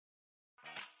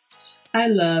Hi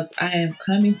loves, I am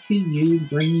coming to you,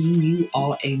 bringing you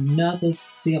all another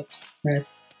silk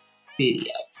press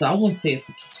video. So I wouldn't say it's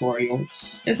a tutorial.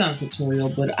 It's not a tutorial,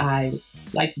 but I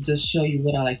like to just show you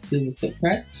what I like to do with silk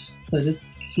press. So this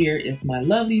here is my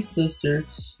lovely sister,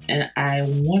 and I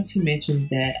want to mention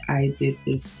that I did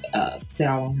this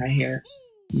style on her hair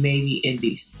maybe in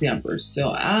December.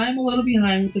 So I'm a little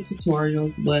behind with the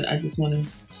tutorials, but I just want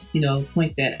to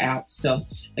point that out. So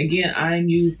again, I'm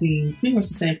using pretty much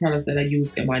the same products that I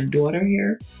used in my daughter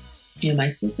hair and my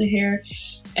sister hair.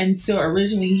 And so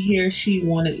originally here, she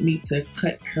wanted me to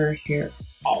cut her hair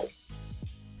off.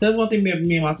 So that's one thing me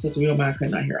and my sister, we don't mind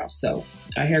cutting our hair off. So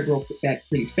our hair grows back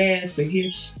pretty fast, but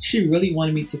here she really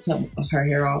wanted me to cut her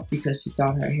hair off because she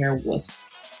thought her hair was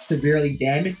severely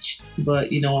damaged. But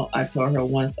I told her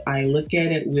once I look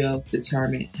at it, we'll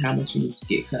determine how much you need to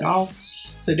get cut off.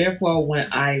 So therefore, when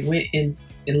I went in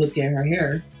and looked at her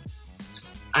hair,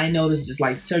 I noticed just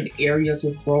like certain areas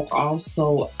was broke off.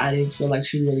 So I didn't feel like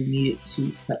she really needed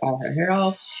to cut all her hair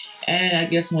off. And I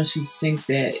guess when she synced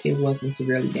that it wasn't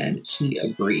severely damaged, she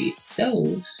agreed.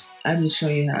 So I'm just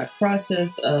showing you how I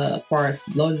process as far as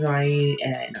blow drying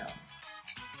and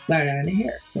flat iron the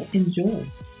hair. So enjoy.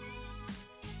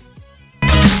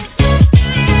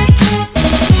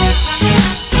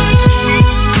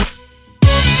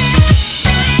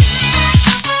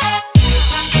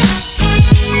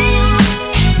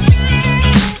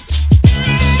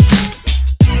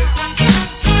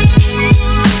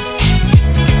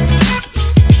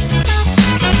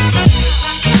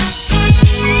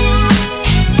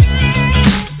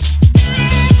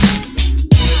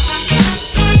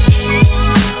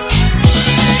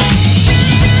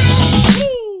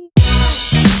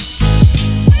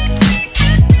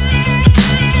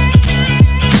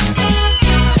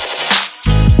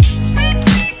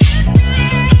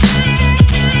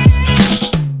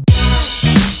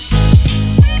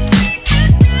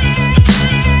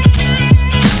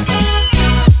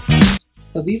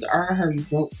 So these are her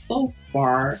results so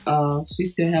far. She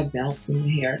still have bounce in the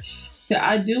hair. So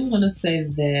I do want to say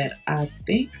that I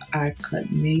think I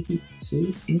cut maybe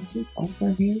 2 inches off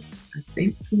her hair. I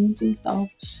think 2 inches off.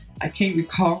 I can't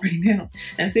recall right now.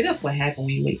 And see, that's what happened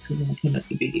when you wait too long putting up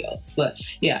the videos. But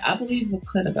yeah, I believe we'll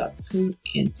cut about 2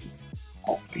 inches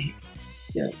off her hair.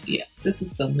 So yeah, this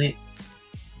is the length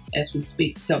as we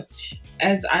speak. So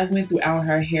as I went throughout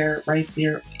her hair right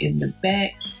there in the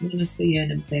back, I'm gonna see in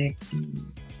the back,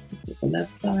 the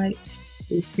left side,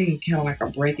 we're seeing kind of like a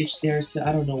breakage there. So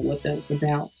I don't know what that was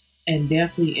about. And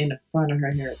definitely in the front of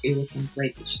her hair, it was some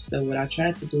breakage. So what I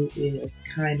tried to do is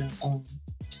kind of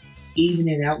even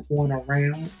it out going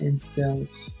around. And so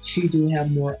she do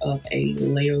have more of a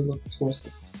layer look towards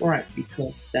the front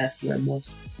because that's where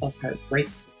most of her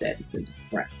breakage is at, is in the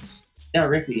front.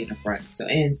 Directly in the front, so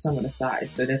and some of the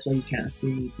sides. So that's where you kind of see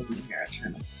me putting the hair,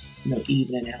 trying to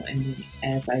even it out. And then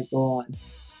as I go on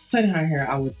cutting her hair,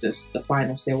 I would just, the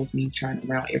final step was me trying to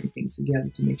round everything together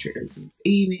to make sure everything's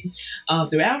even.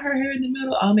 Throughout her hair in the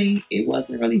middle, I mean, it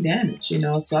wasn't really damaged,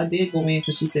 So I did go in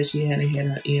because she said she hadn't had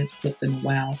her ends clipped in a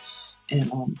while, and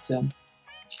so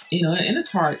and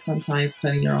it's hard sometimes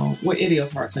cutting your own. Well, it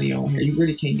is hard cutting your own hair. You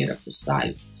really can't get a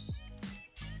precise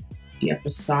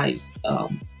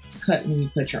cut when you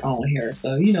cut your own hair.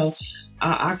 So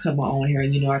I cut my own hair,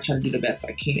 and I try to do the best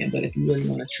I can. But if you really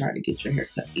want to try to get your hair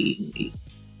cut evenly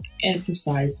and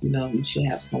precise, you should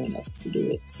have someone else to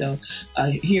do it. So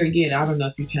here again, I don't know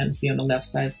if you kind of see on the left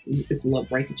side, it's a little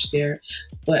breakage there,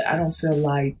 but I don't feel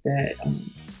like that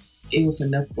it was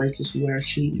enough breakage where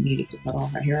she needed to cut all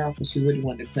her hair off, because she really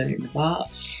wanted to cut it in the bob.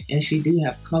 And she do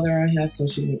have color on her hair, so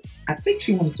I think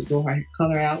she wanted to grow her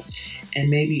color out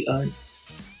and maybe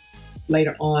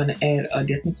later on add a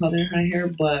different color in her hair.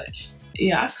 But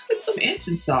yeah, I cut some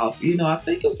inches off. I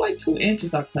think it was like 2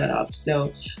 inches I cut off.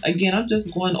 So again, I'm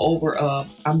just going over,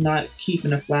 I'm not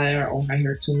keeping a flat iron on her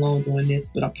hair too long doing this,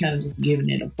 but I'm kind of just giving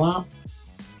it a bump.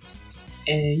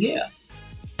 And yeah.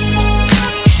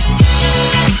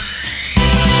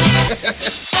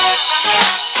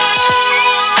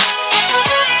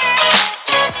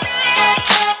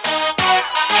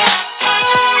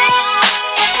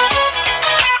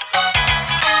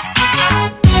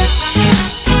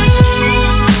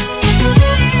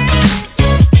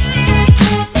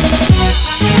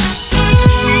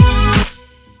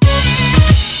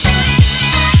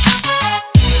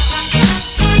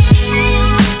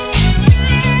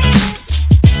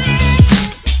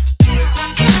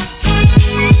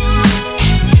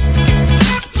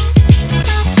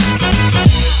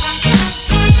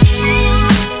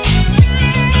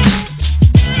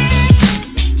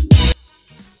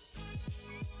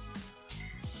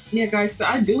 Yeah, guys, so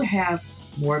I do have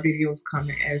more videos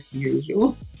coming as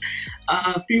usual.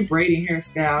 A few braiding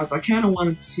hairstyles. I kind of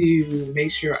wanted to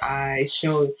make sure I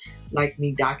showed like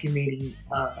me documenting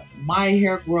my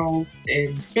hair growth,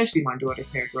 and especially my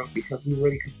daughter's hair growth, because we're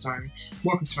really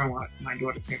more concerned with my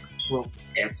daughter's hair growth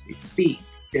as we speak.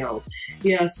 So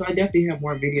yeah, so I definitely have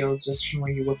more videos just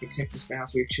showing you what protective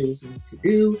styles we're choosing to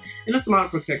do. And there's a lot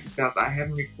of protective styles I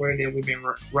haven't recorded that we've been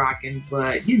rocking,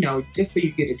 but you know, just so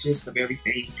you get a gist of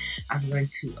everything, I'm going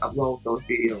to upload those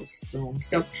videos soon.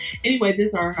 So anyway,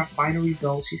 these are her final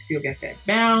results. She still got that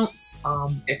bounce.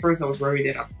 At first I was worried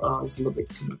that it was a little bit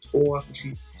too much oil, because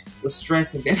she was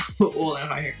stressing that I put oil in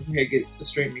her hair because her hair gets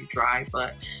extremely dry.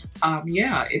 But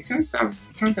yeah, it turns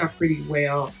out pretty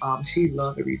well. She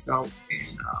loved the results,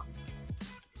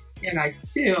 and I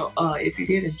still, if you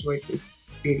did enjoy this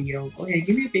video, go ahead and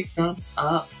give me a big thumbs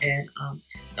up, and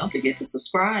don't forget to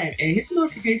subscribe and hit the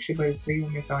notification button so you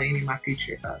won't miss out on any of my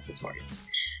future tutorials.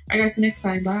 Alright guys, see you next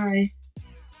time. Bye.